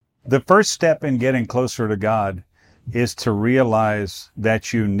The first step in getting closer to God is to realize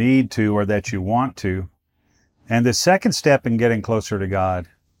that you need to or that you want to. And the second step in getting closer to God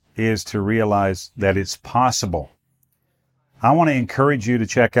is to realize that it's possible. I want to encourage you to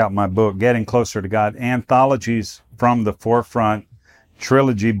check out my book, Getting Closer to God, Anthologies from the Forefront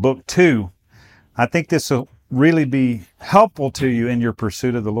Trilogy, Book 2. I think this will really be helpful to you in your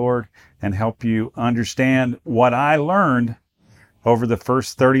pursuit of the Lord and help you understand what I learned over the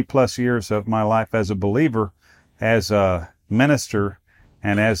first 30 plus years of my life as a believer, as a minister,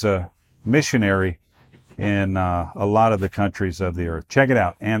 and as a missionary in a lot of the countries of the earth. Check it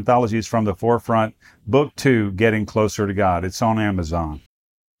out. Anthologies from the Forefront, Book 2, Getting Closer to God. It's on Amazon.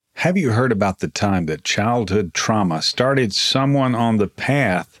 Have you heard about the time that childhood trauma started someone on the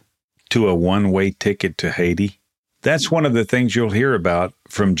path to a one-way ticket to Haiti? That's one of the things you'll hear about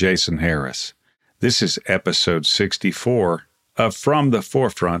from Jason Harris. This is episode 64 of From the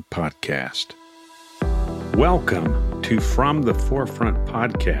Forefront podcast. Welcome to From the Forefront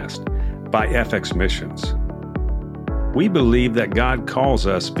podcast by FX Missions. We believe that God calls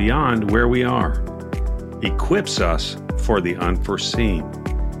us beyond where we are, equips us for the unforeseen,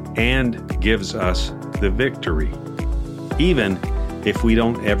 and gives us the victory, even if we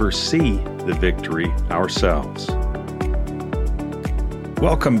don't ever see the victory ourselves.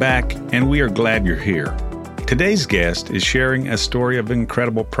 Welcome back, and we are glad you're here. Today's guest is sharing a story of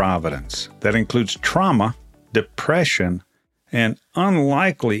incredible providence that includes trauma, depression, an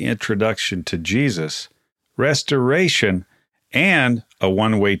unlikely introduction to Jesus, restoration, and a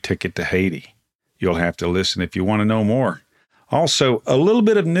one-way ticket to Haiti. You'll have to listen if you want to know more. Also, a little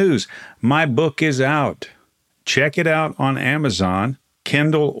bit of news. My book is out. Check it out on Amazon,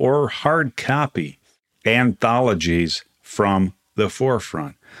 Kindle or hard copy, Anthologies from the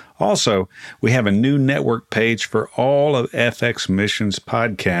Forefront. Also, we have a new network page for all of FX Missions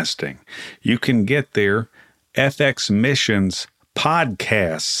podcasting. You can get there,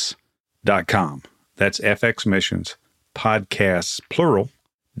 fxmissionspodcasts.com. That's fxmissionspodcasts,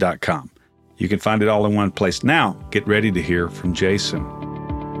 plural.com. You can find it all in one place. Now, get ready to hear from Jason.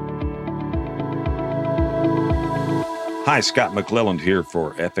 Hi, Scott McClelland here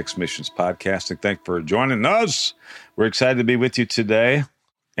for FX Missions Podcasting. Thanks for joining us. We're excited to be with you today.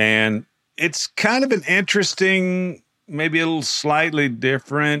 And it's kind of an interesting, maybe a little slightly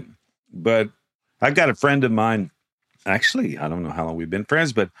different, but I've got a friend of mine. Actually, I don't know how long we've been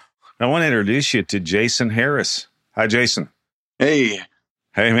friends, but I want to introduce you to Jason Harris. Hi, Jason. Hey.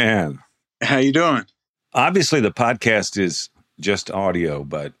 Hey, man. How you doing? Obviously, the podcast is just audio,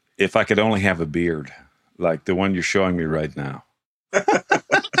 but if I could only have a beard, like the one you're showing me right now.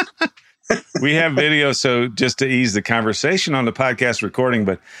 We have video, so just to ease the conversation on the podcast recording,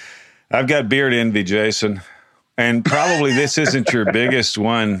 but I've got beard envy, Jason. And probably this isn't your biggest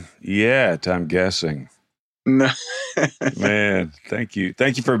one yet, I'm guessing. No. Man, thank you.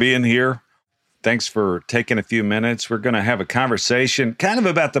 Thank you for being here. Thanks for taking a few minutes. We're going to have a conversation kind of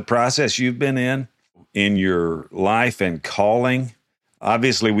about the process you've been in your life and calling.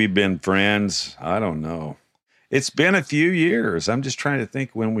 Obviously, we've been friends. I don't know. It's been a few years. I'm just trying to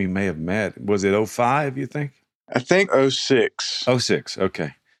think when we may have met. Was it 05, you think? I think 06. 06,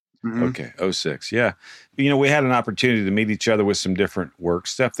 okay. Mm-hmm. Okay, 06, yeah. You know, we had an opportunity to meet each other with some different work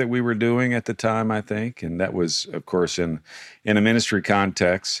stuff that we were doing at the time, I think. And that was, of course, in a ministry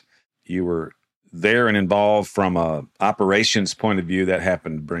context. You were there and involved from a operations point of view that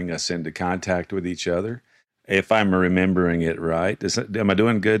happened to bring us into contact with each other. If I'm remembering it right. Am I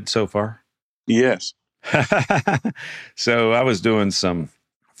doing good so far? Yes. So I was doing some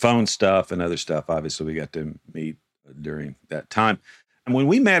phone stuff and other stuff. Obviously, we got to meet during that time. And when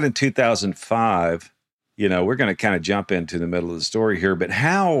we met in 2005, you know, we're going to kind of jump into the middle of the story here, but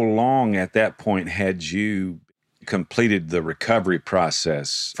how long at that point had you completed the recovery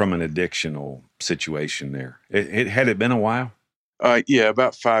process from an addictional situation there? Had it been a while? Yeah,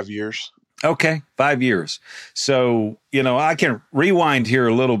 about 5 years. Okay, 5 years. So, you know, I can rewind here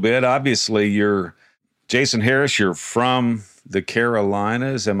a little bit. Obviously, you're Jason Harris. You're from the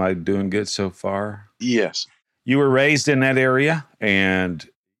Carolinas. Am I doing good so far? Yes. You were raised in that area, and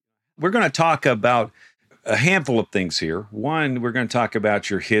we're going to talk about a handful of things here. One, we're going to talk about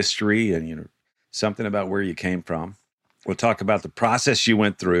your history and, you know, something about where you came from. We'll talk about the process you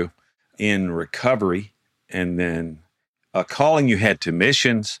went through in recovery, and then a calling you had to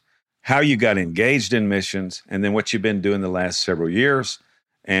missions, how you got engaged in missions, and then what you've been doing the last several years.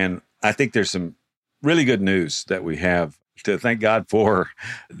 And I think there's some really good news that we have to thank God for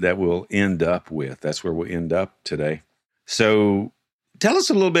that we'll end up with. That's where we'll end up today. So tell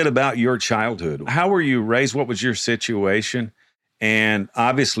us a little bit about your childhood. How were you raised? What was your situation? And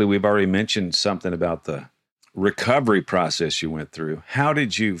obviously, we've already mentioned something about the recovery process you went through. How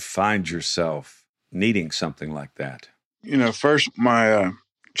did you find yourself needing something like that? First, my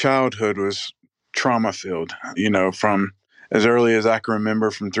childhood was trauma filled. From as early as I can remember,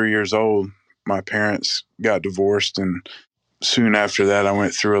 from 3 years old, my parents got divorced. And soon after that, I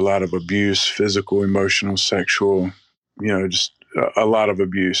went through a lot of abuse, physical, emotional, sexual, just a lot of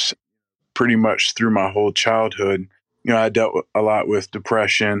abuse pretty much through my whole childhood. I dealt a lot with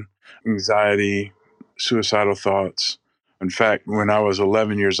depression, anxiety, suicidal thoughts. In fact, when I was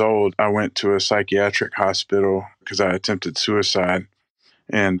 11 years old, I went to a psychiatric hospital because I attempted suicide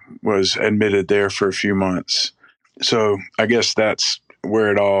and was admitted there for a few months. So I guess that's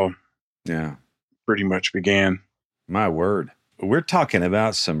where it all Yeah. pretty much began. My word. We're talking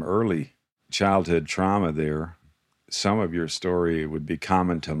about some early childhood trauma there. Some of your story would be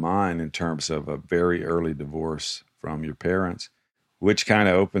common to mine in terms of a very early divorce from your parents, which kind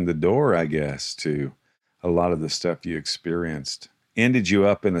of opened the door, I guess, to a lot of the stuff you experienced. Ended you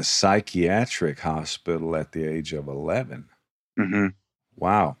up in a psychiatric hospital at the age of 11. Hmm.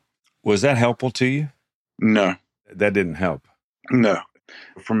 Wow. Was that helpful to you? No, That didn't help. no.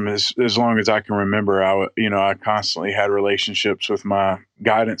 From as long as I can remember, I constantly had relationships with my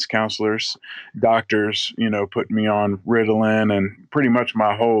guidance counselors, doctors, putting me on Ritalin, and pretty much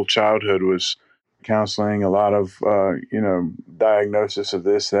my whole childhood was counseling, a lot of, diagnosis of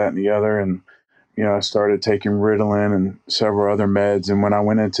this, that, and the other. And, I started taking Ritalin and several other meds. And when I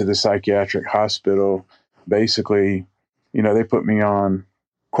went into the psychiatric hospital, basically, they put me on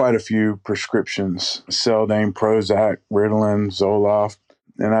quite a few prescriptions: Seldane, Prozac, Ritalin, Zoloft,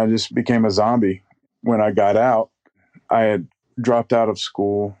 and I just became a zombie. When I got out, I had dropped out of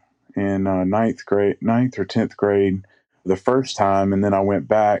school in ninth or 10th grade the first time, and then I went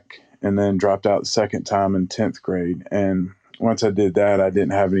back and then dropped out the second time in 10th grade. And once I did that, I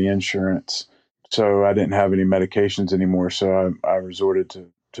didn't have any insurance, so I didn't have any medications anymore, so I resorted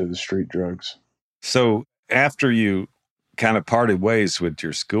to the street drugs. So after you kind of parted ways with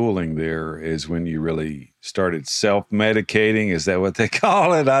your schooling there is when you really started self-medicating. Is that what they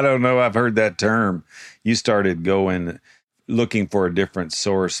call it? I don't know. I've heard that term. You started going, looking for a different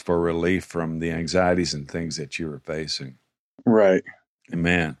source for relief from the anxieties and things that you were facing. Right.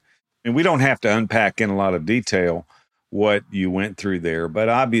 Man. And we don't have to unpack in a lot of detail what you went through there, but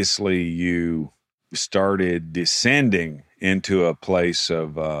obviously you started descending into a place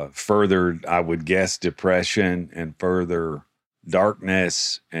of further, I would guess, depression and further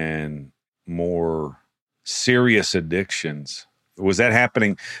darkness and more serious addictions. Was that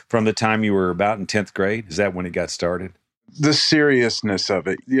happening from the time you were about in 10th grade? Is that when it got started? The seriousness of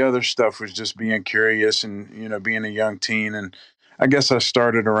it. The other stuff was just being curious and, being a young teen. And I guess I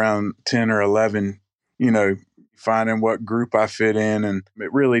started around 10 or 11, finding what group I fit in. And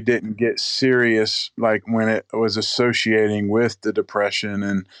it really didn't get serious like when it was associating with the depression.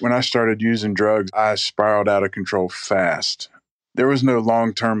 And when I started using drugs, I spiraled out of control fast. There was no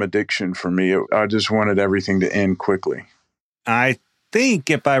long-term addiction for me. I just wanted everything to end quickly. I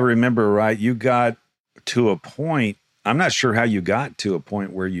think if I remember right, you got to a point, I'm not sure how you got to a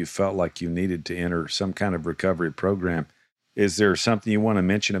point where you felt like you needed to enter some kind of recovery program. Is there something you want to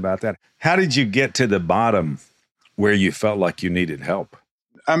mention about that? How did you get to the bottom where you felt like you needed help?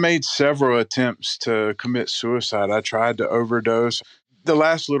 I made several attempts to commit suicide. I tried to overdose. The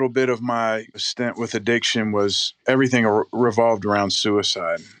last little bit of my stint with addiction was everything revolved around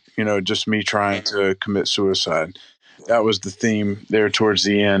suicide, just me trying to commit suicide. That was the theme there towards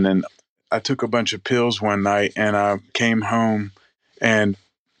the end. And I took a bunch of pills one night and I came home, and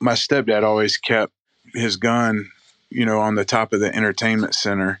my stepdad always kept his gun, on the top of the entertainment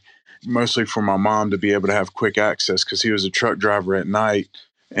center, mostly for my mom to be able to have quick access because he was a truck driver at night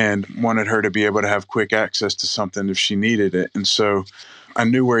and wanted her to be able to have quick access to something if she needed it. And so I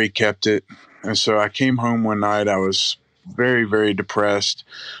knew where he kept it. And so I came home one night. I was very, very depressed.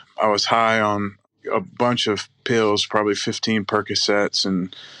 I was high on a bunch of pills, probably 15 Percocets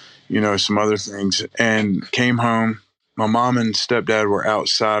and, some other things, and came home. My mom and stepdad were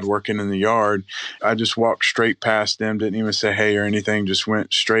outside working in the yard. I just walked straight past them, didn't even say hey or anything, just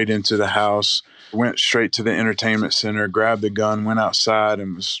went straight into the house, went straight to the entertainment center, grabbed the gun, went outside,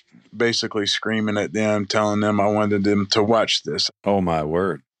 and was basically screaming at them, telling them I wanted them to watch this. Oh, my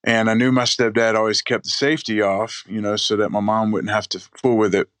word. And I knew my stepdad always kept the safety off, so that my mom wouldn't have to fool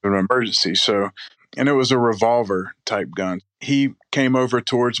with it in an emergency. And it was a revolver type gun. He came over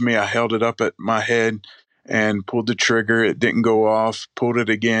towards me. I held it up at my head and pulled the trigger. It didn't go off. Pulled it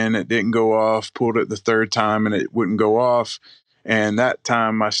again. It didn't go off. Pulled it the third time and it wouldn't go off. And that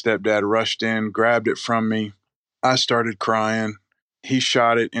time my stepdad rushed in, grabbed it from me. I started crying. he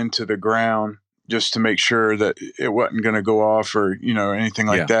shot it into the ground just to make sure that it wasn't going to go off or, anything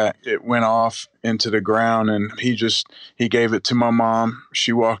like that. It went off into the ground, and he gave it to my mom.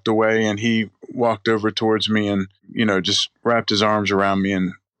 She walked away, and he walked over towards me and, just wrapped his arms around me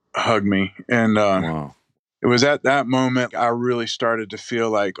and hugged me. And Wow. it was at that moment I really started to feel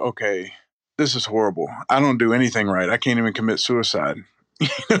like, okay, this is horrible. I don't do anything right. I can't even commit suicide.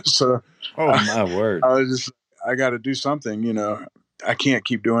 So Oh, my word. I got to do something, I can't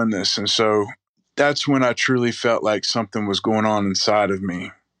keep doing this. And so that's when I truly felt like something was going on inside of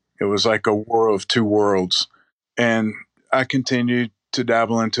me. It was like a war of two worlds. And I continued to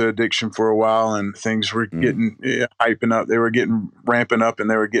dabble into addiction for a while, and things were getting hyping up. They were getting ramping up, and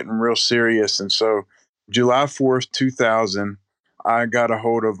they were getting real serious. And so July 4th, 2000, I got a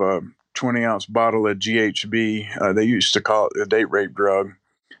hold of a 20-ounce bottle of GHB. They used to call it a date rape drug.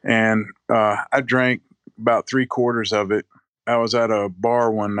 And I drank about 3/4 of it. I was at a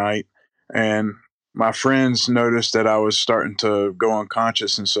bar one night, and my friends noticed that I was starting to go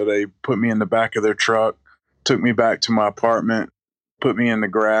unconscious. And so they put me in the back of their truck, took me back to my apartment, put me in the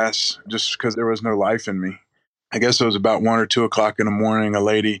grass just because there was no life in me. I guess it was about 1 or 2 o'clock in the morning. A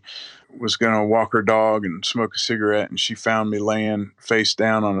lady was going to walk her dog and smoke a cigarette, and she found me laying face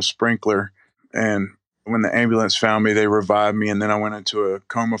down on a sprinkler. And when the ambulance found me, they revived me, and then I went into a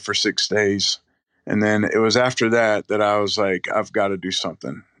coma for 6 days. And then it was after that I was like, I've got to do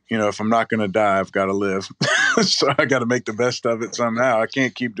something. If I'm not going to die, I've got to live. So I got to make the best of it somehow. I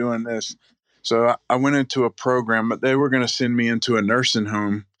can't keep doing this. So I went into a program, but they were going to send me into a nursing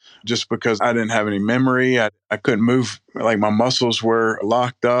home just because I didn't have any memory. I couldn't move. Like, my muscles were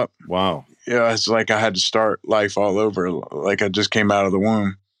locked up. Wow. Yeah, it's like I had to start life all over. Like I just came out of the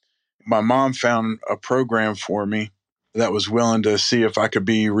womb. My mom found a program for me that was willing to see if I could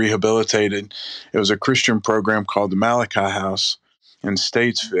be rehabilitated. It was a Christian program called the Malachi House in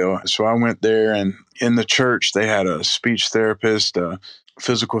Statesville. So I went there, and in the church, they had a speech therapist, a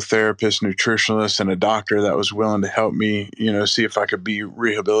physical therapist, nutritionist, and a doctor that was willing to help me, see if I could be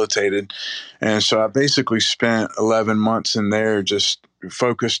rehabilitated. And so I basically spent 11 months in there just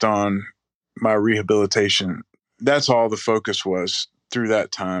focused on my rehabilitation. That's all the focus was through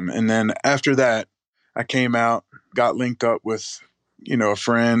that time. And then after that, I came out, got linked up with, a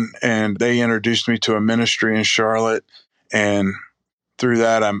friend, and they introduced me to a ministry in Charlotte. And through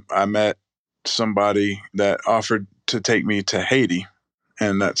that, I met somebody that offered to take me to Haiti.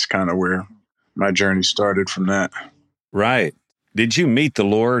 And that's kind of where my journey started from that. Right. Did you meet the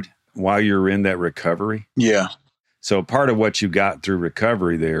Lord while you were in that recovery? Yeah. So part of what you got through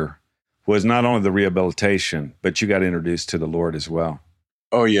recovery there was not only the rehabilitation, but you got introduced to the Lord as well.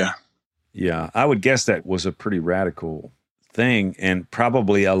 Oh, yeah. Yeah. I would guess that was a pretty radical thing, and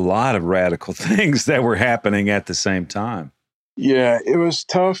probably a lot of radical things that were happening at the same time. Yeah, it was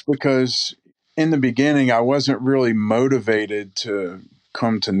tough because in the beginning, I wasn't really motivated to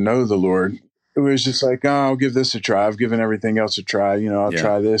come to know the Lord. It was just like, oh, I'll give this a try. I've given everything else a try. I'll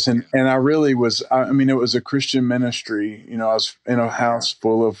try this. And I really was, it was a Christian ministry. I was in a house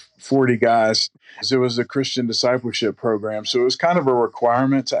full of 40 guys. So it was a Christian discipleship program. So it was kind of a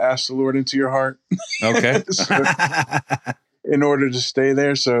requirement to ask the Lord into your heart. Okay. In order to stay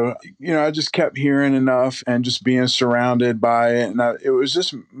there. So, I just kept hearing enough and just being surrounded by it. And it was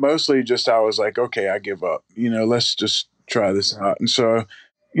just mostly just, I was like, okay, I give up, let's just try this out. And so,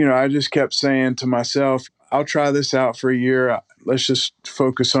 I just kept saying to myself, I'll try this out for a year. Let's just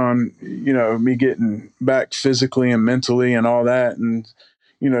focus on, me getting back physically and mentally and all that, and,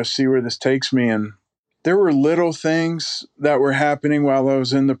 see where this takes me. And there were little things that were happening while I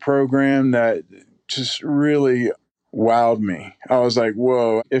was in the program that just really wowed me. I was like,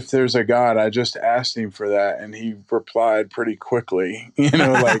 whoa, if there's a God, I just asked him for that, and he replied pretty quickly.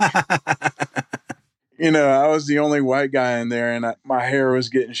 I was the only white guy in there, and my hair was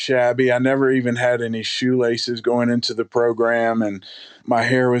getting shabby. I never even had any shoelaces going into the program, and my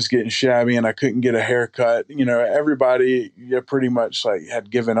hair was getting shabby, and I couldn't get a haircut. Everybody pretty much had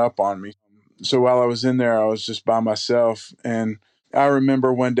given up on me. So while I was in there, I was just by myself. And I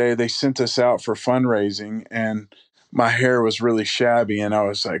remember one day they sent us out for fundraising, and my hair was really shabby, and I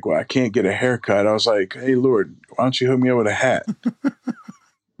was like, well, I can't get a haircut. I was like, hey, Lord, why don't you hook me up with a hat?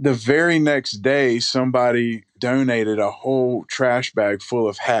 The very next day, somebody donated a whole trash bag full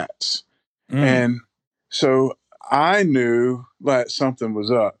of hats. And so I knew that something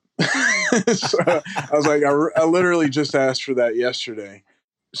was up. So I was like, I literally just asked for that yesterday.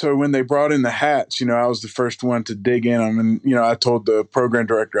 So when they brought in the hats, I was the first one to dig in them. And, I told the program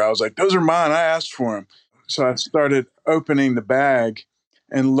director, I was like, those are mine. I asked for them. So I started opening the bag,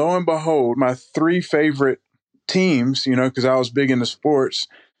 and lo and behold, my 3 favorite teams, because I was big into sports.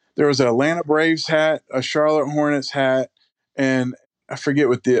 There was an Atlanta Braves hat, a Charlotte Hornets hat, and I forget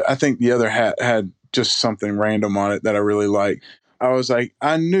I think the other hat had just something random on it that I really liked. I was like,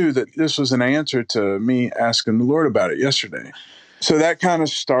 I knew that this was an answer to me asking the Lord about it yesterday. So that kind of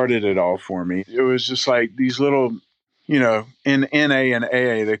started it all for me. It was just like these little, in NA and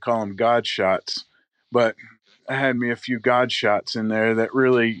AA, they call them God shots. But I had me a few God shots in there that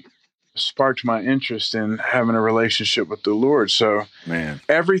really sparked my interest in having a relationship with the Lord. So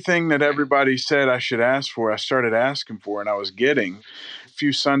everything that everybody said I should ask for, I started asking for, and I was getting. A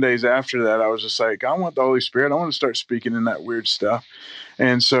few Sundays after that, I was just like, I want the Holy Spirit. I want to start speaking in that weird stuff.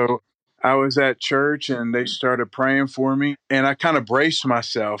 And so I was at church and they started praying for me, and I kind of braced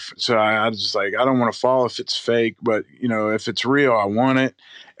myself. So I was just like, I don't want to fall if it's fake, but if it's real, I want it.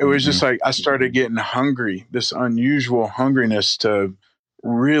 It was just like, I started getting hungry, this unusual hungriness to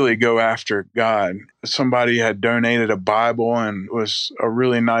really go after God. Somebody had donated a Bible, and it was a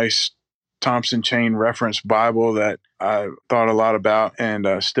really nice Thompson Chain Reference Bible that I thought a lot about, and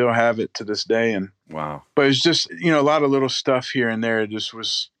still have it to this day. And wow. But it's just, a lot of little stuff here and there. It just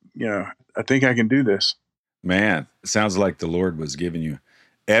was, I think I can do this. Man, it sounds like the Lord was giving you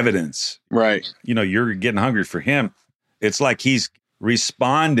evidence. Right. You're getting hungry for him. It's like he's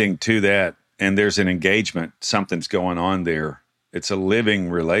responding to that, and there's an engagement. Something's going on there. It's a living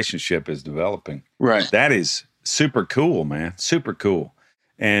relationship is developing. Right. That is super cool, man. Super cool.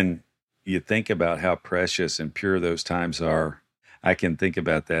 And you think about how precious and pure those times are. I can think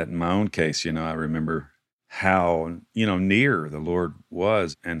about that in my own case. I remember how, near the Lord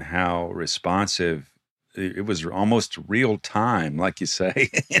was and how responsive. It was almost real time, like you say.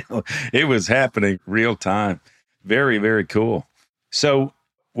 It was happening real time. Very, very cool. So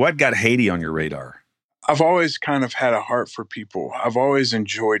what got Haiti on your radar? I've always kind of had a heart for people. I've always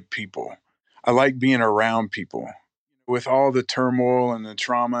enjoyed people. I like being around people. With all the turmoil and the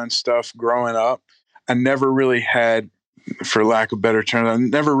trauma and stuff growing up, I never really had, for lack of better terms, I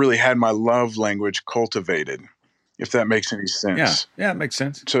never really had my love language cultivated, if that makes any sense. Yeah, it makes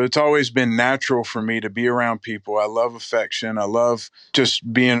sense. So it's always been natural for me to be around people. I love affection. I love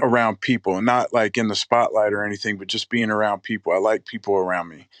just being around people, not like in the spotlight or anything, but just being around people. I like people around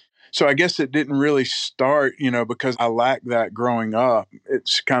me. So I guess it didn't really start, because I lacked that growing up.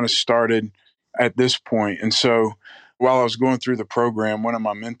 It's kind of started at this point. And so while I was going through the program, one of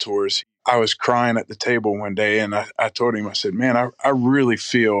my mentors, I was crying at the table one day, and I told him, I said, man, I really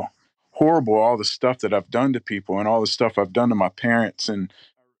feel horrible, all the stuff that I've done to people and all the stuff I've done to my parents. And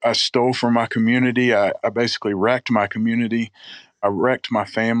I stole from my community. I basically wrecked my community. I wrecked my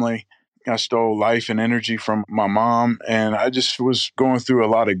family. I stole life and energy from my mom, and I just was going through a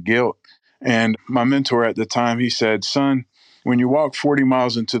lot of guilt. And my mentor at the time, he said, son, when you walk 40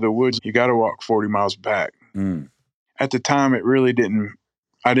 miles into the woods, you got to walk 40 miles back. At the time,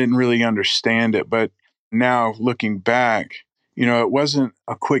 I didn't really understand it. But now looking back, it wasn't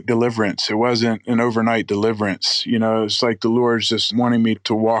a quick deliverance. It wasn't an overnight deliverance. It's like the Lord's just wanting me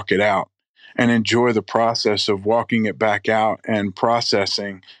to walk it out and enjoy the process of walking it back out and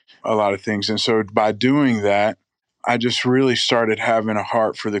processing a lot of things. And so by doing that, I just really started having a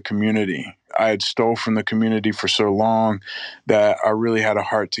heart for the community. I had stole from the community for so long that I really had a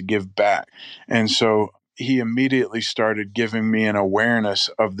heart to give back. And so he immediately started giving me an awareness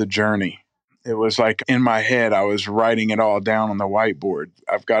of the journey. It was like in my head, I was writing it all down on the whiteboard.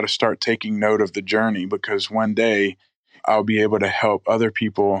 I've got to start taking note of the journey, because one day I'll be able to help other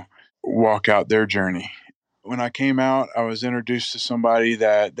people walk out their journey. When I came out, I was introduced to somebody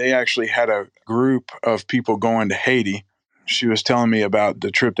that they actually had a group of people going to Haiti. She was telling me about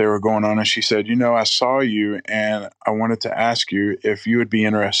the trip they were going on, and she said, I saw you and I wanted to ask you if you would be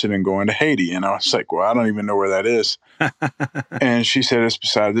interested in going to Haiti. And I was like, well, I don't even know where that is. And she said, it's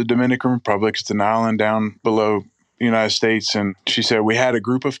beside the Dominican Republic. It's an island down below the United States. And she said, we had a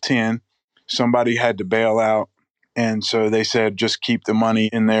group of 10. Somebody had to bail out. And so they said, just keep the money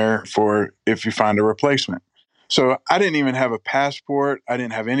in there for if you find a replacement. So I didn't even have a passport. I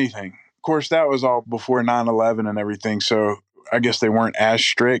didn't have anything. Of course, that was all before 9/11 and everything. So I guess they weren't as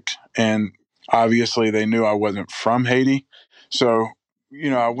strict. And obviously they knew I wasn't from Haiti. So,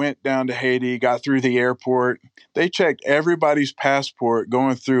 I went down to Haiti, got through the airport. They checked everybody's passport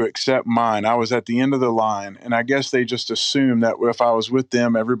going through except mine. I was at the end of the line. And I guess they just assumed that if I was with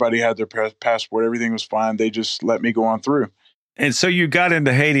them, everybody had their passport. Everything was fine. They just let me go on through. And so you got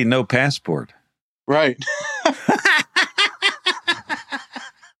into Haiti, no passport. Right.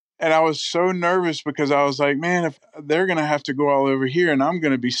 And I was so nervous because I was like, man, if they're going to have to go all over here and I'm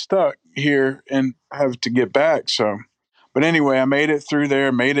going to be stuck here and have to get back. So, But anyway, I made it through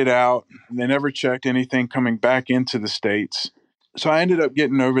there, made it out. They never checked anything coming back into the States. So I ended up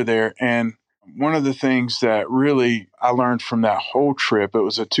getting over there. And one of the things that really I learned from that whole trip, it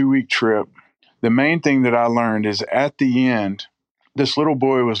was a 2-week trip. The main thing that I learned is at the end, this little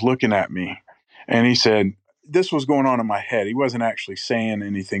boy was looking at me and he said, this was going on in my head. He wasn't actually saying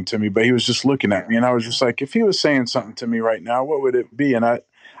anything to me, but he was just looking at me. And I was just like, if he was saying something to me right now, what would it be? And I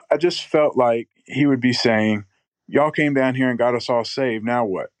just felt like he would be saying, y'all came down here and got us all saved. Now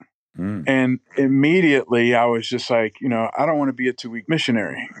what? And immediately I was just like, I don't want to be a 2-week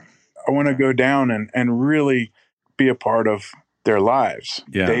missionary. I want to go down and really be a part of their lives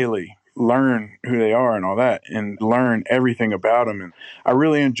daily, learn who they are and all that, and learn everything about them. And I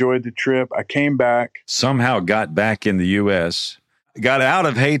really enjoyed the trip. I came back. Somehow got back in the U.S., got out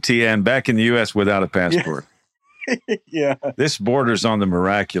of Haiti and back in the U.S. without a passport. Yeah. This borders on the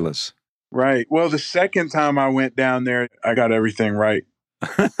miraculous. Right. Well, the second time I went down there, I got everything right.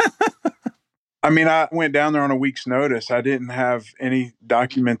 I mean, I went down there on a week's notice. I didn't have any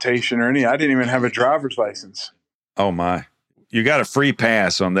documentation or I didn't even have a driver's license. Oh, my. You got a free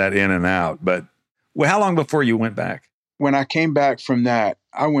pass on that in and out. But how long before you went back? When I came back from that,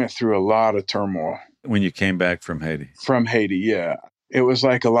 I went through a lot of turmoil. When you came back from Haiti? From Haiti, yeah. It was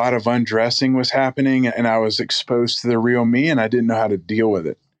like a lot of undressing was happening, and I was exposed to the real me, and I didn't know how to deal with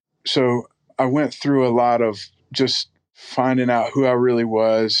it. So I went through a lot of just finding out who I really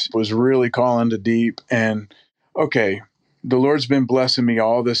was really calling to deep. And okay, the Lord's been blessing me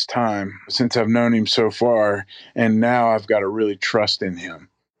all this time since I've known him so far. And now I've got to really trust in him.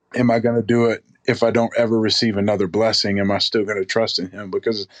 Am I going to do it if I don't ever receive another blessing? Am I still going to trust in him?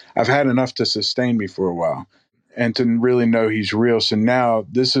 Because I've had enough to sustain me for a while and to really know he's real. So now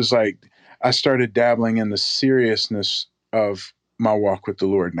this is like, I started dabbling in the seriousness of my walk with the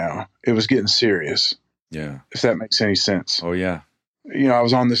Lord now. It was getting serious. Yeah. If that makes any sense. Oh, yeah. I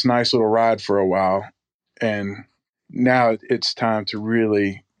was on this nice little ride for a while, and now it's time to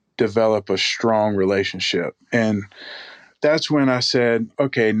really develop a strong relationship. And that's when I said,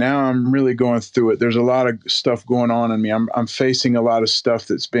 okay, now I'm really going through it. There's a lot of stuff going on in me. I'm facing a lot of stuff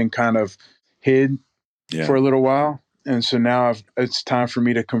that's been kind of hid for a little while. And so now it's time for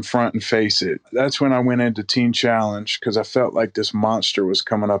me to confront and face it. That's when I went into Teen Challenge because I felt like this monster was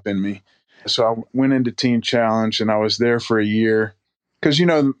coming up in me. So I went into Teen Challenge and I was there for a year. Because,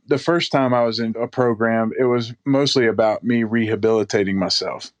 the first time I was in a program, it was mostly about me rehabilitating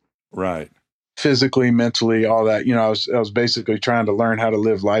myself. Right. Physically, mentally, all that. I was basically trying to learn how to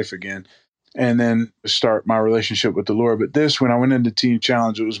live life again and then start my relationship with the Lord. But when I went into Teen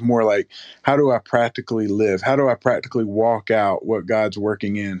Challenge, it was more like, how do I practically live? How do I practically walk out what God's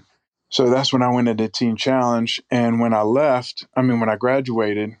working in? So that's when I went into Teen Challenge. And when I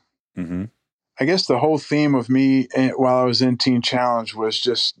graduated, I guess the whole theme of me while I was in Teen Challenge was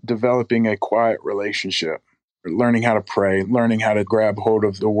just developing a quiet relationship, learning how to pray, learning how to grab hold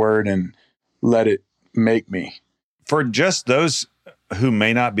of the word and let it make me. For just those who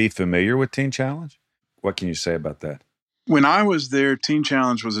may not be familiar with Teen Challenge, what can you say about that? When I was there, Teen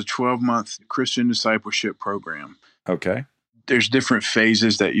Challenge was a 12-month Christian discipleship program. Okay. There's different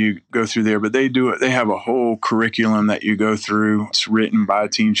phases that you go through there, but they have a whole curriculum that you go through. It's written by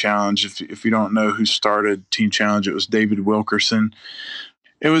Teen Challenge. If you don't know who started Teen Challenge, it was David Wilkerson.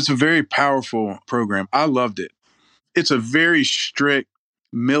 It was a very powerful program. I loved it. It's a very strict,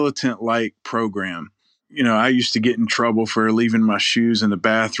 militant-like program. I used to get in trouble for leaving my shoes in the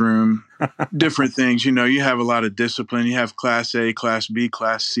bathroom, different things. You have a lot of discipline. You have Class A, Class B,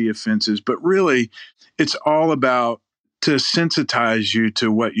 Class C offenses, but really it's all about to sensitize you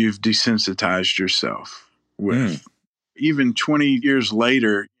to what you've desensitized yourself with. Even 20 years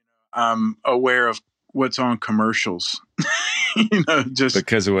later, I'm aware of what's on commercials, just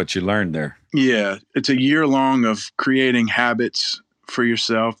because of what you learned there. Yeah. It's a year long of creating habits for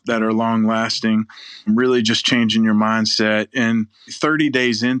yourself that are long lasting, really just changing your mindset. And 30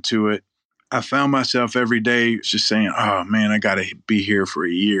 days into it, I found myself every day just saying, oh man, I got to be here for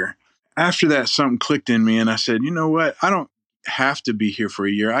a year. After that, something clicked in me and I said, you know what? I don't have to be here for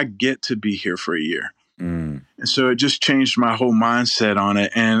a year. I get to be here for a year. And so it just changed my whole mindset on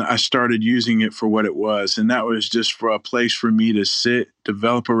it. And I started using it for what it was. And that was just for a place for me to sit,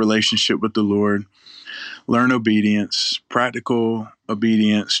 develop a relationship with the Lord, learn obedience, practical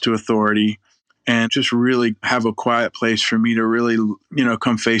obedience to authority, and just really have a quiet place for me to really,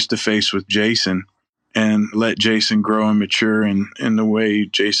 come face to face with Jason and let Jason grow and mature in the way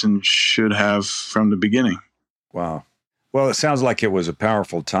Jason should have from the beginning. Wow. Well, it sounds like it was a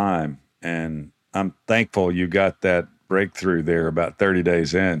powerful time, and I'm thankful you got that breakthrough there about 30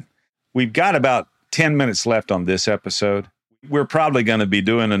 days in. We've got about 10 minutes left on this episode. We're probably going to be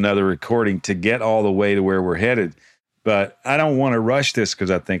doing another recording to get all the way to where we're headed, but I don't want to rush this because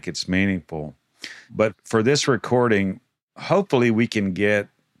I think it's meaningful. But for this recording, hopefully we can get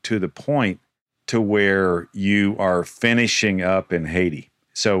to the point to where you are finishing up in Haiti.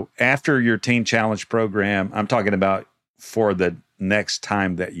 So after your Teen Challenge program, I'm talking about for the next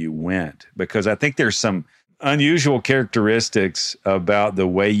time that you went, because I think there's some unusual characteristics about the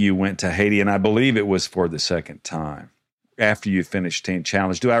way you went to Haiti, and I believe it was for the second time after you finished Teen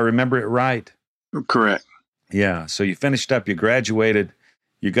Challenge. Do I remember it right? Correct. Yeah. So you finished up, you graduated,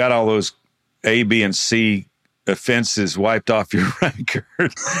 you got all those A, B, and C offenses wiped off your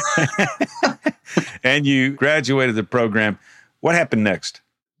record, and you graduated the program. What happened next?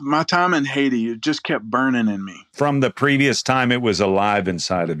 My time in Haiti, it just kept burning in me. From the previous time, it was alive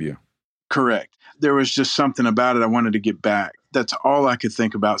inside of you. Correct. There was just something about it. I wanted to get back. That's all I could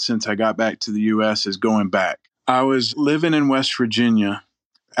think about since I got back to the U.S. is going back. I was living in West Virginia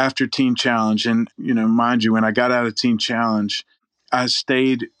after Teen Challenge. And, mind you, when I got out of Teen Challenge, I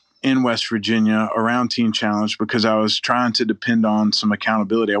stayed in West Virginia around Teen Challenge because I was trying to depend on some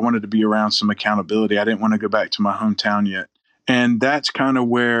accountability. I wanted to be around some accountability. I didn't want to go back to my hometown yet. And that's kind of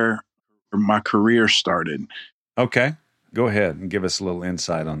where my career started. Okay. Go ahead and give us a little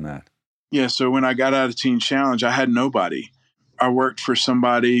insight on that. Yeah, so when I got out of Teen Challenge, I had nobody. I worked for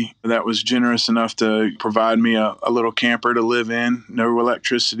somebody that was generous enough to provide me a little camper to live in. No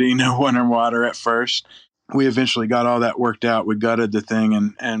electricity, no water at first. We eventually got all that worked out. We gutted the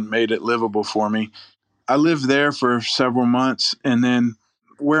thing and made it livable for me. I lived there for several months, and then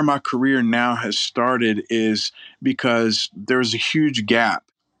where my career now has started is because there's a huge gap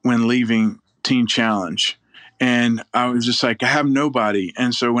when leaving Teen Challenge. And I was just like, I have nobody.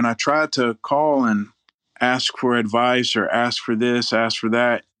 And so when I tried to call and ask for advice or ask for this, ask for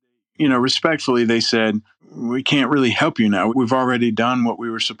that, respectfully, they said, we can't really help you now. We've already done what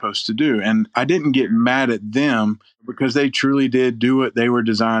we were supposed to do. And I didn't get mad at them because they truly did do what they were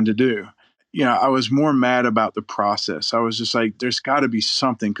designed to do. I was more mad about the process. I was just like, there's got to be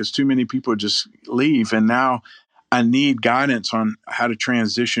something because too many people just leave. And now I need guidance on how to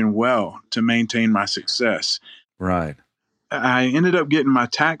transition well to maintain my success. Right. I ended up getting my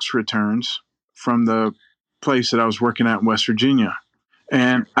tax returns from the place that I was working at in West Virginia.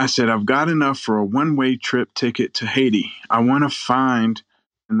 And I said, I've got enough for a one-way trip ticket to Haiti. I want to find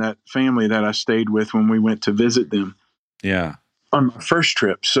that family that I stayed with when we went to visit them. Yeah. On my first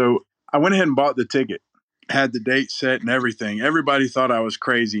trip. So I went ahead and bought the ticket, had the date set and everything. Everybody thought I was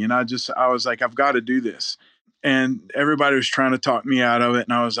crazy. And I was like, I've got to do this. And everybody was trying to talk me out of it.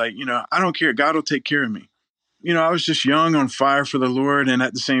 And I was like, I don't care. God will take care of me. I was just young, on fire for the Lord. And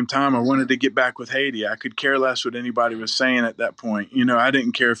at the same time, I wanted to get back with Haiti. I could care less what anybody was saying at that point. I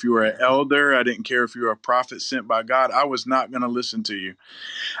didn't care if you were an elder. I didn't care if you were a prophet sent by God. I was not going to listen to you.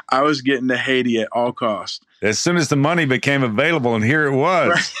 I was getting to Haiti at all costs. As soon as the money became available, and here it was.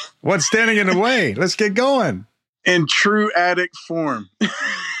 Right. What's standing in the way? Let's get going. In true addict form.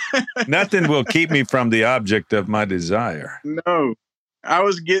 Nothing will keep me from the object of my desire. No, I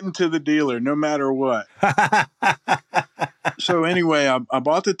was getting to the dealer no matter what. So anyway, I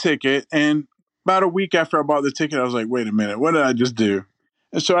bought the ticket, and about a week after I bought the ticket, I was like, wait a minute, what did I just do?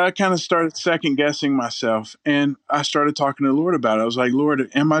 And so I kind of started second guessing myself, and I started talking to the Lord about it. I was like, Lord,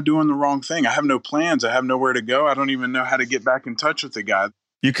 am I doing the wrong thing? I have no plans. I have nowhere to go. I don't even know how to get back in touch with the guy.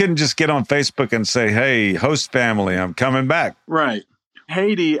 You couldn't just get on Facebook and say, hey, host family, I'm coming back. Right.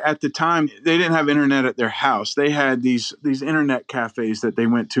 Haiti, at the time, they didn't have internet at their house. They had these internet cafes that they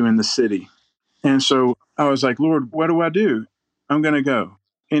went to in the city. And so I was like, Lord, what do I do? I'm going to go.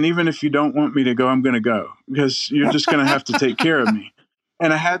 And even if you don't want me to go, I'm going to go because you're just going to have to take care of me.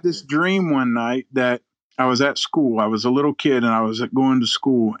 And I had this dream one night that I was at school. I was a little kid and I was going to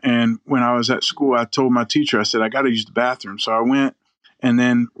school. And when I was at school, I told my teacher, I said, I got to use the bathroom. So I went. And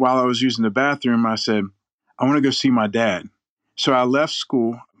then while I was using the bathroom, I said, I want to go see my dad. So I left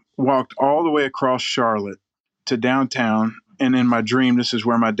school, walked all the way across Charlotte to downtown. And in my dream, this is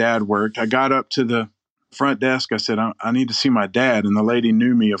where my dad worked. I got up to the front desk. I said, I need to see my dad. And the lady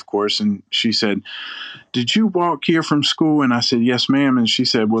knew me, of course. And she said, did you walk here from school? And I said, yes, ma'am. And she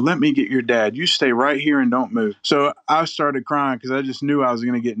said, well, let me get your dad. You stay right here and don't move. So I started crying because I just knew I was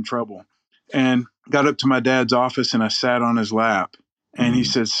going to get in trouble. And got up to my dad's office and I sat on his lap. And he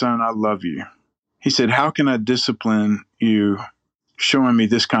said, son, I love you. He said, how can I discipline you showing me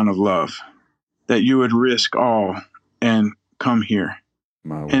this kind of love, that you would risk all and come here?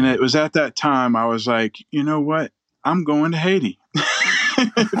 And it was at that time I was like, you know what? I'm going to Haiti.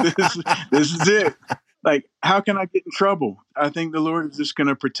 This is it. Like, how can I get in trouble? I think the Lord is just going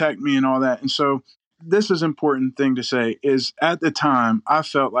to protect me and all that. And so this is an important thing to say, is at the time, I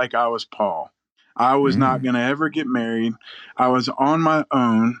felt like I was Paul. I was not going to ever get married. I was on my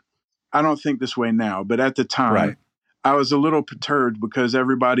own. I don't think this way now, but at the time, I was a little perturbed because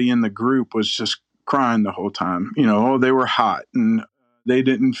everybody in the group was just crying the whole time. They were hot and they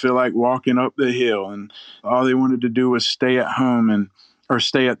didn't feel like walking up the hill, and all they wanted to do was stay at home or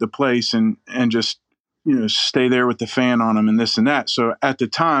stay at the place and just, stay there with the fan on them and this and that. So at the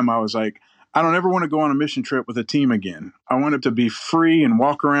time I was like, I don't ever want to go on a mission trip with a team again. I wanted to be free and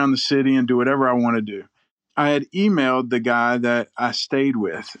walk around the city and do whatever I want to do. I had emailed the guy that I stayed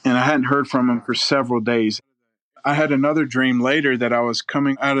with, and I hadn't heard from him for several days. I had another dream later that I was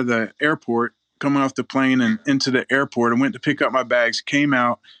coming out of the airport, coming off the plane and into the airport, and went to pick up my bags, came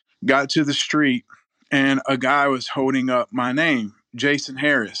out, got to the street, and a guy was holding up my name, Jason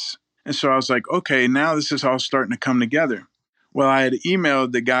Harris. And so I was like, okay, now this is all starting to come together. Well, I had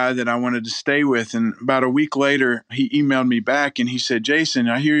emailed the guy that I wanted to stay with, and about a week later, he emailed me back, and he said, Jason,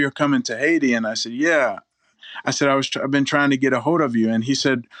 I hear you're coming to Haiti. And I said, yeah. I said, I've been trying to get a hold of you. And he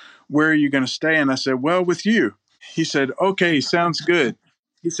said, where are you going to stay? And I said, well, with you. He said, okay, sounds good.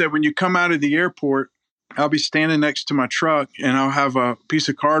 He said, when you come out of the airport, I'll be standing next to my truck, and I'll have a piece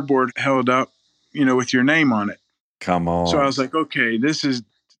of cardboard held up, with your name on it. Come on. So I was like, okay, this is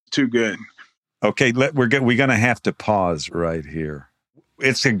too good. Okay, we're going to have to pause right here.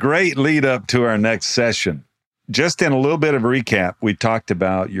 It's a great lead up to our next session. Just in a little bit of a recap, we talked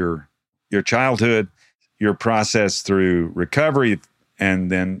about your childhood, your process through recovery,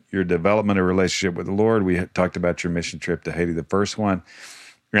 and then your development of relationship with the Lord. We had talked about your mission trip to Haiti, the first one,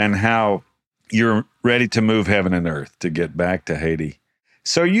 and how you're ready to move heaven and earth to get back to Haiti.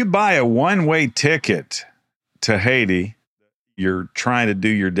 So you buy a one-way ticket to Haiti. You're trying to do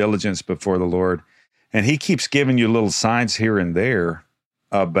your diligence before the Lord, and he keeps giving you little signs here and there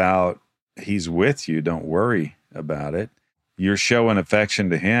about he's with you. Don't worry about it. You're showing affection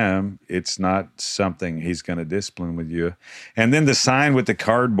to him. It's not something he's going to discipline with you. And then the sign with the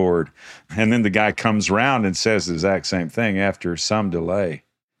cardboard, and then the guy comes around and says the exact same thing after some delay.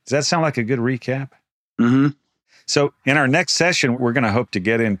 Does that sound like a good recap? Mm-hmm. So in our next session, we're going to hope to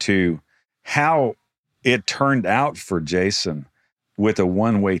get into how it turned out for Jason with a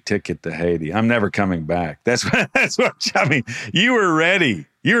one-way ticket to Haiti. I'm never coming back. That's what I mean. You were ready.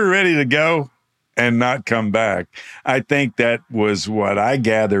 You were ready to go and not come back. I think that was what I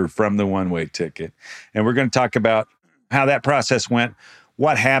gathered from the one-way ticket. And we're going to talk about how that process went,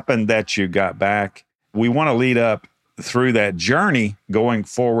 what happened that you got back. We want to lead up through that journey going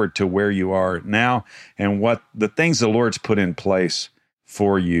forward to where you are now and what the things the Lord's put in place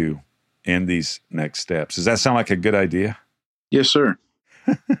for you in these next steps. Does that sound like a good idea? Yes, sir.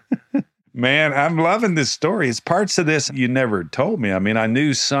 Man, I'm loving this story. It's parts of this you never told me. I mean, I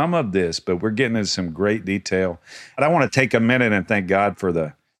knew some of this, but we're getting into some great detail. And I want to take a minute and thank God for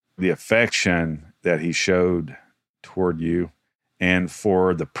the affection that he showed toward you and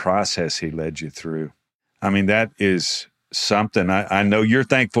for the process he led you through. I mean, that is something I know you're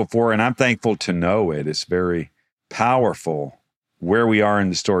thankful for, and I'm thankful to know it. It's very powerful where we are in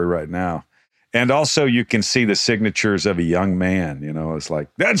the story right now. And also you can see the signatures of a young man. It's like,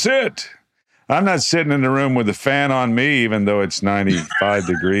 that's it. I'm not sitting in the room with the fan on me, even though it's 95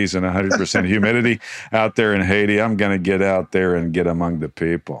 degrees and 100% humidity out there in Haiti. I'm going to get out there and get among the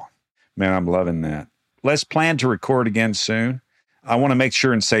people. Man, I'm loving that. Let's plan to record again soon. I want to make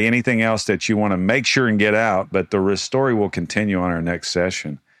sure and say anything else that you want to make sure and get out, but the story will continue on our next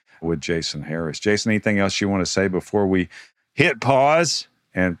session with Jason Harris. Jason, anything else you want to say before we hit pause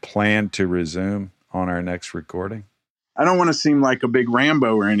and plan to resume on our next recording? I don't want to seem like a big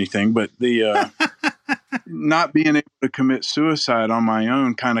Rambo or anything, but the not being able to commit suicide on my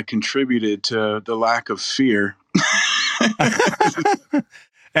own kind of contributed to the lack of fear.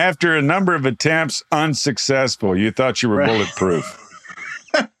 After a number of attempts unsuccessful, you thought you were bulletproof.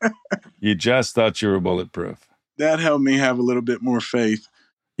 You just thought you were bulletproof. That helped me have a little bit more faith.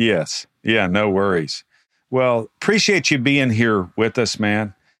 Yes. Yeah, no worries. Well, appreciate you being here with us,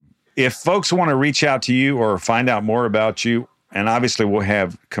 man. If folks want to reach out to you or find out more about you, and obviously we'll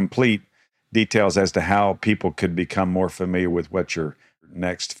have complete details as to how people could become more familiar with what your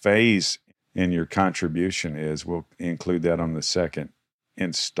next phase in your contribution is, we'll include that on the second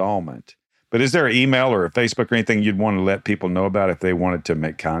installment. But is there an email or a Facebook or anything you'd want to let people know about if they wanted to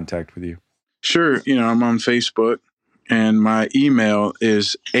make contact with you? Sure. I'm on Facebook, and my email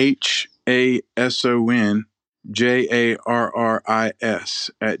is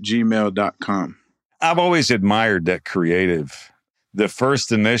HASONJARRIS@gmail.com. I've always admired that creative. The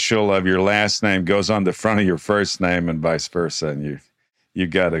first initial of your last name goes on the front of your first name and vice versa. And You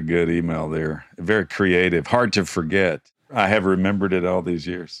got a good email there. Very creative, hard to forget. I have remembered it all these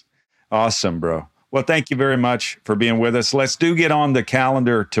years. Awesome, bro. Well, thank you very much for being with us. Let's get on the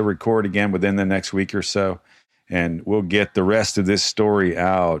calendar to record again within the next week or so, and we'll get the rest of this story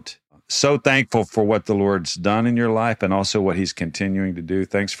out. So thankful for what the Lord's done in your life and also what he's continuing to do.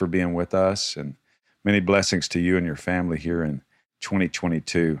 Thanks for being with us, and many blessings to you and your family here in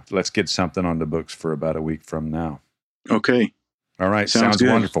 2022. Let's get something on the books for about a week from now. Okay. All right. Sounds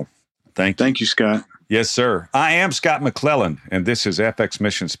wonderful. Thank you. Thank you, Scott. Yes, sir. I am Scott McClellan, and this is FX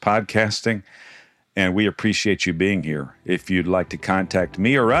Missions Podcasting, and we appreciate you being here. If you'd like to contact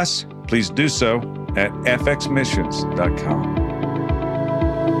me or us, please do so at fxmissions.com.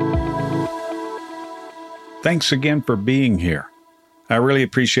 Thanks again for being here. I really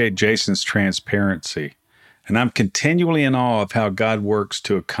appreciate Jason's transparency, and I'm continually in awe of how God works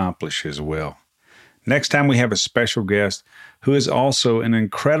to accomplish his will. Next time we have a special guest who is also an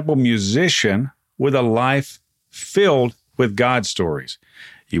incredible musician with a life filled with God stories.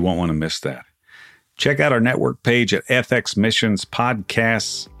 You won't want to miss that. Check out our network page at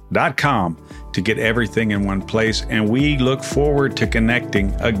fxmissionspodcasts.com to get everything in one place, and we look forward to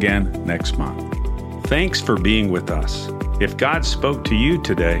connecting again next month. Thanks for being with us. If God spoke to you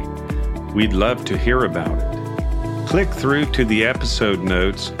today, we'd love to hear about it. Click through to the episode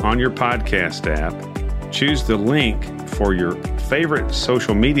notes on your podcast app, choose the link for your favorite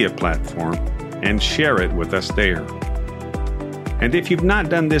social media platform, and share it with us there. And if you've not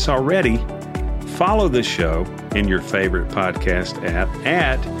done this already, follow the show in your favorite podcast app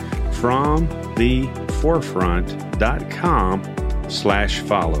at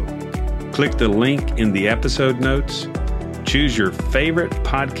fromtheforefront.com/follow. Click the link in the episode notes, choose your favorite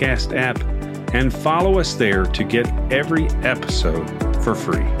podcast app, and follow us there to get every episode for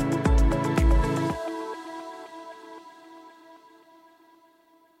free.